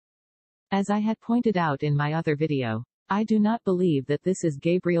As I had pointed out in my other video, I do not believe that this is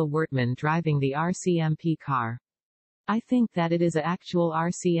Gabriel Wertman driving the RCMP car. I think that it is an actual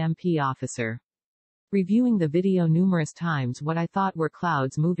RCMP officer. Reviewing the video numerous times, what I thought were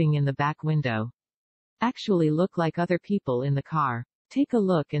clouds moving in the back window actually look like other people in the car. Take a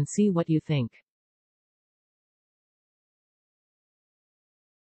look and see what you think.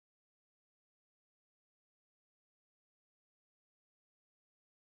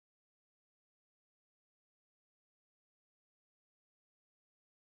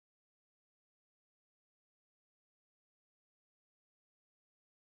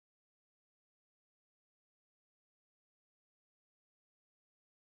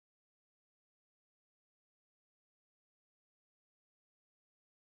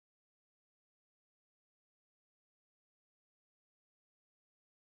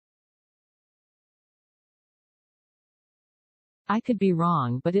 I could be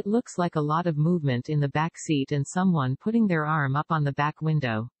wrong, but it looks like a lot of movement in the back seat and someone putting their arm up on the back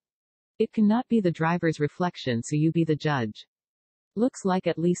window. It cannot be the driver's reflection, so you be the judge. Looks like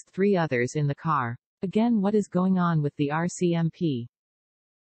at least 3 others in the car. Again, what is going on with the RCMP?